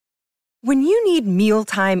When you need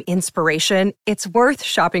mealtime inspiration, it's worth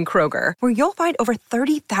shopping Kroger, where you'll find over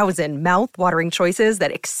 30,000 mouth-watering choices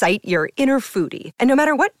that excite your inner foodie. And no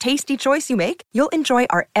matter what tasty choice you make, you'll enjoy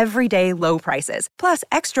our everyday low prices, plus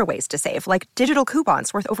extra ways to save, like digital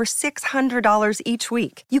coupons worth over $600 each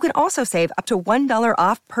week. You can also save up to $1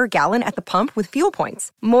 off per gallon at the pump with fuel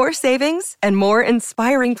points. More savings and more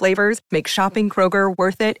inspiring flavors make shopping Kroger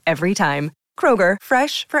worth it every time. Kroger,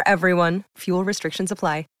 fresh for everyone. Fuel restrictions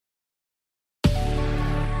apply.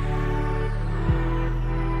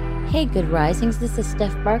 Hey, Good Risings, this is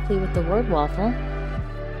Steph Barkley with the Word Waffle.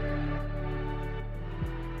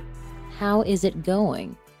 How is it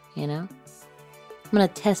going, you know? I'm going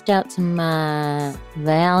to test out some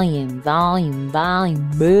volume.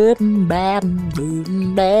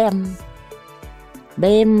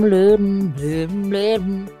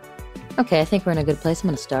 Okay, I think we're in a good place. I'm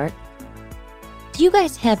going to start. Do you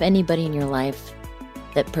guys have anybody in your life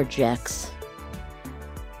that projects?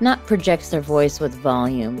 Not projects their voice with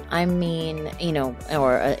volume. I mean,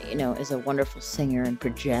 is a wonderful singer and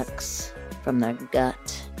projects from their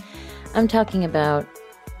gut. I'm talking about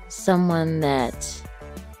someone that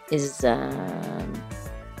is,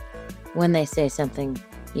 when they say something,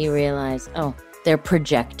 you realize, oh, they're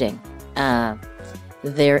projecting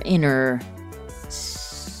their inner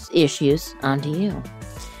issues onto you,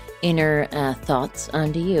 inner thoughts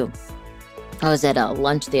onto you. I was at a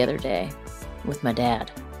lunch the other day with my dad.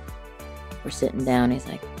 We're sitting down. He's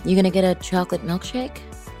like, "You gonna get a chocolate milkshake?"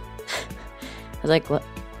 I was like, "What?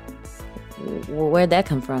 Where'd that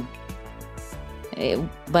come from?"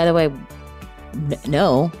 By the way,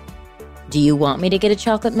 no. Do you want me to get a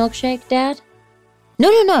chocolate milkshake, Dad? No.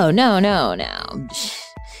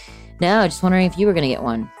 No, just wondering if you were gonna get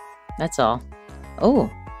one. That's all. Oh,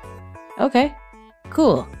 okay,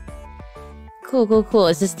 cool.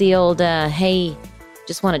 Is this the old, hey,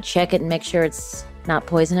 just want to check it and make sure it's not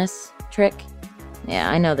poisonous trick? Yeah,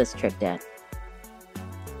 I know this trick, Dad.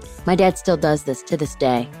 My dad still does this to this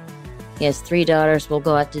day. He has 3 daughters. We'll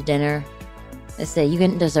go out to dinner. I say, "You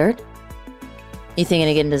getting dessert? You thinking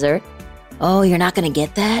of getting dessert? Oh, you're not going to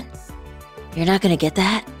get that? You're not going to get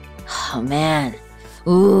that? Oh, man.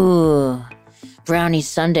 Ooh, brownie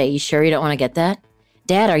sundae. You sure you don't want to get that?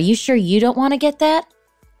 Dad, are you sure you don't want to get that?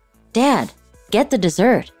 Dad, get the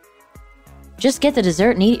dessert. Just get the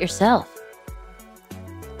dessert and eat it yourself."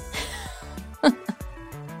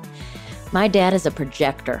 My dad is a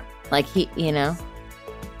projector. Like, he, if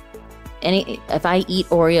I eat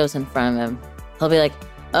Oreos in front of him, he'll be like,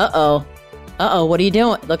 uh-oh, what are you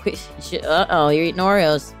doing? Look, you're eating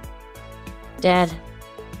Oreos. Dad,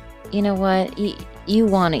 you know what? You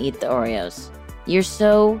want to eat the Oreos. You're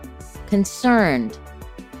so concerned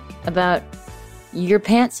about your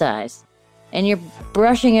pant size, and you're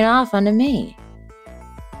brushing it off onto me.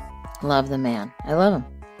 Love the man. I love him.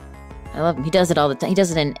 He does it all the time. He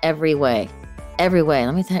does it in every way. Let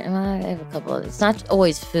me think. I have a couple of. It's not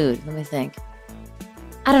always food. Let me think.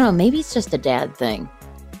 I don't know. Maybe it's just a dad thing.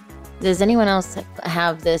 Does anyone else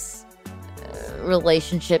have this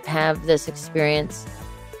relationship, have this experience?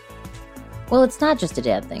 Well, it's not just a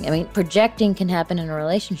dad thing. I mean, projecting can happen in a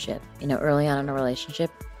relationship. Early on in a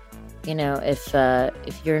relationship.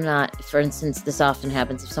 If you're not, for instance, this often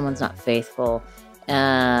happens if someone's not faithful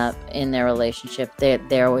in their relationship.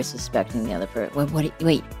 They're always suspecting the other person.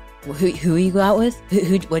 Wait, who you go out with?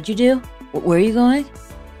 What'd you do? Where are you going?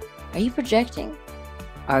 Are you projecting?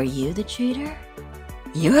 Are you the cheater?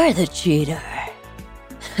 You're the cheater.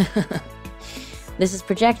 This is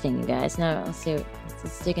projecting, you guys. Now let's see.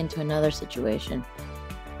 Let's dig into another situation.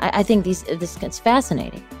 I think this gets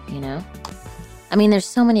fascinating. I mean, there's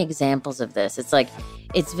so many examples of this. It's like,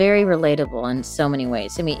 it's very relatable in so many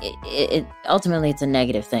ways. I mean, it ultimately it's a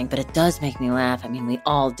negative thing, but it does make me laugh. I mean, we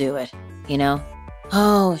all do it,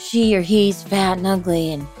 Oh, she or he's fat and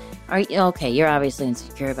ugly, and you're obviously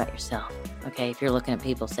insecure about yourself. Okay, if you're looking at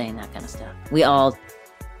people saying that kind of stuff. We all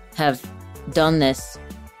have done this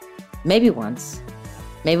maybe once.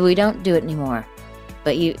 Maybe we don't do it anymore.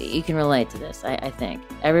 But you can relate to this, I think.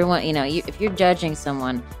 Everyone, if you're judging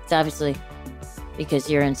someone, it's obviously because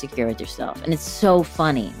you're insecure with yourself. And it's so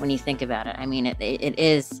funny when you think about it. I mean, it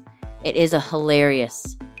is a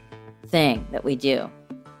hilarious thing that we do.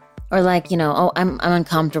 Or like, I'm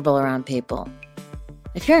uncomfortable around people.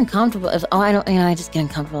 If you're uncomfortable, I just get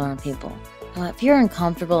uncomfortable around people. Well, if you're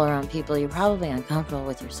uncomfortable around people, you're probably uncomfortable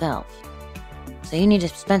with yourself. So you need to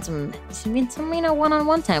spend some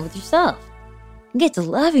one-on-one time with yourself. You get to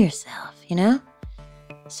love yourself,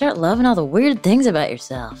 Start loving all the weird things about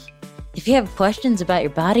yourself. If you have questions about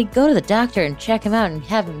your body, go to the doctor and check him out and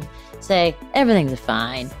have him say, everything's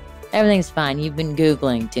fine. Everything's fine. You've been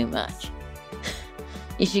Googling too much.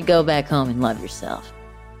 You should go back home and love yourself.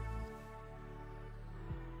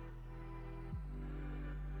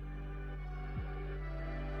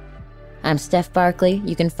 I'm Steph Barkley.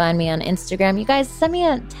 You can find me on Instagram. You guys, send me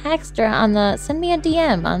a text or send me a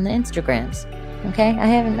DM on the Instagrams. Okay? I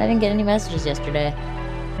didn't get any messages yesterday.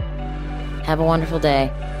 Have a wonderful day.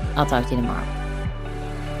 I'll talk to you tomorrow.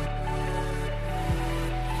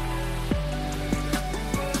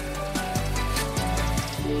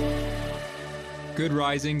 Good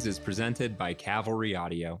Risings is presented by Cavalry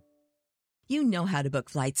Audio. You know how to book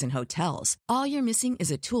flights and hotels. All you're missing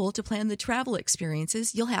is a tool to plan the travel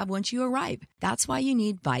experiences you'll have once you arrive. That's why you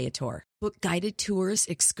need Viator. Book guided tours,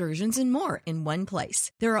 excursions, and more in one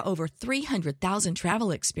place. There are over 300,000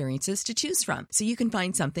 travel experiences to choose from, so you can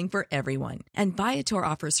find something for everyone. And Viator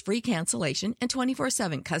offers free cancellation and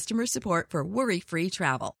 24/7 customer support for worry-free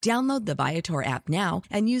travel. Download the Viator app now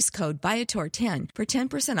and use code Viator10 for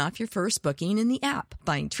 10% off your first booking in the app.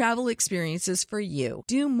 Find travel experiences for you.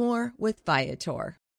 Do more with Viator.